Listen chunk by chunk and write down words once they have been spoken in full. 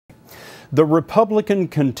The Republican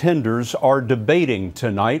contenders are debating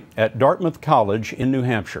tonight at Dartmouth College in New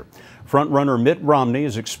Hampshire. Frontrunner Mitt Romney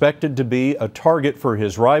is expected to be a target for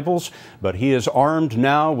his rivals, but he is armed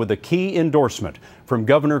now with a key endorsement from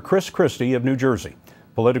Governor Chris Christie of New Jersey.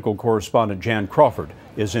 Political correspondent Jan Crawford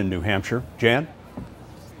is in New Hampshire. Jan?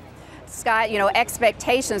 Scott,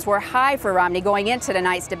 expectations were high for Romney going into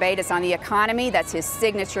tonight's debate. It's on the economy. That's his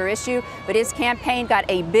signature issue. But his campaign got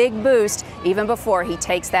a big boost even before he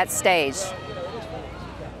takes that stage.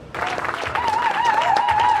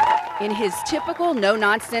 In his typical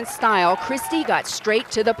no-nonsense style, Christie got straight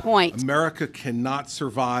to the point. America cannot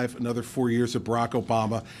survive another 4 years of Barack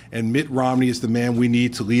Obama, and Mitt Romney is the man we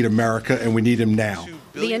need to lead America, and we need him now.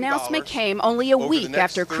 The announcement came only a week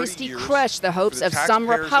after Christie crushed the hopes of some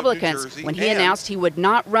Republicans when he announced he would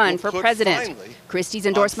not run for president. Christie's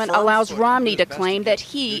endorsement allows Romney to claim that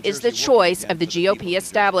he is the choice of the GOP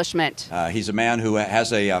establishment. He's a man who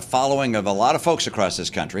has a following of a lot of folks across this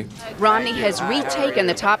country. Romney has retaken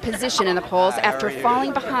the top position in the polls after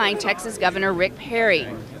falling behind Texas Governor Rick Perry.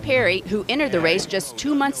 Perry, who entered the race just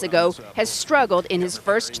 2 months ago, has struggled in his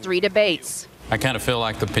first 3 debates. I kind of feel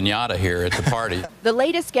like the piñata here at the party. The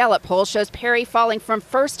latest Gallup poll shows Perry falling from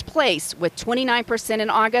first place with 29% in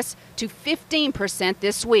August to 15%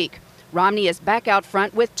 this week. Romney is back out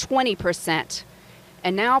front with 20%.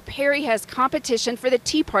 And now Perry has competition for the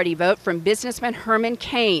Tea Party vote from businessman Herman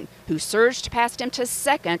Cain, who surged past him to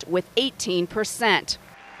second with 18%.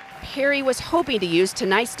 Perry was hoping to use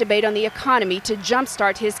tonight's debate on the economy to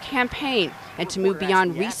jumpstart his campaign and to move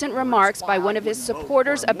beyond recent remarks by one of his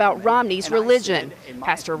supporters about Romney's religion.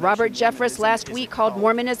 Pastor Robert Jeffress last week called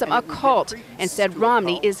Mormonism a cult and said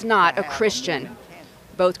Romney is not a Christian.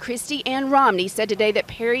 Both Christie and Romney said today that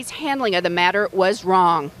Perry's handling of the matter was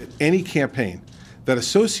wrong. Any campaign that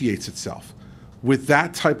associates itself with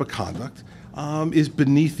that type of conduct is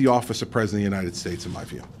beneath the office of President of the United States, in my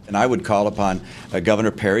view. And I would call upon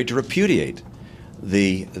Governor Perry to repudiate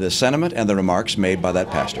the sentiment and the remarks made by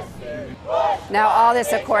that pastor. Now, all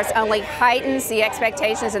this, of course, only heightens the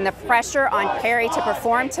expectations and the pressure on Perry to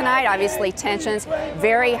perform tonight. Obviously, tensions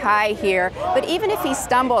very high here. But even if he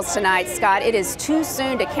stumbles tonight, Scott, it is too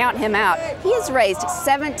soon to count him out. He has raised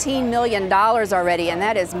 $17 million already, and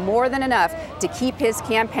that is more than enough to keep his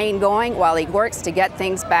campaign going while he works to get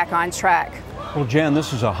things back on track. Well, Jan,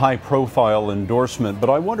 this is a high-profile endorsement, but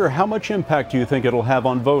I wonder how much impact do you think it'll have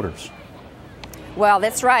on voters? Well,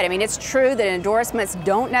 that's right. I mean, it's true that endorsements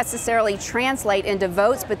don't necessarily translate into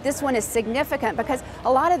votes, but this one is significant because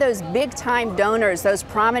a lot of those big-time donors, those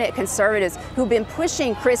prominent conservatives who've been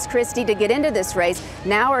pushing Chris Christie to get into this race,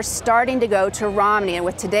 now are starting to go to Romney. And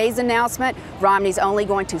with today's announcement, Romney's only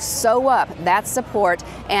going to sew up that support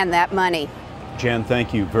and that money. Jan,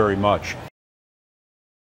 thank you very much.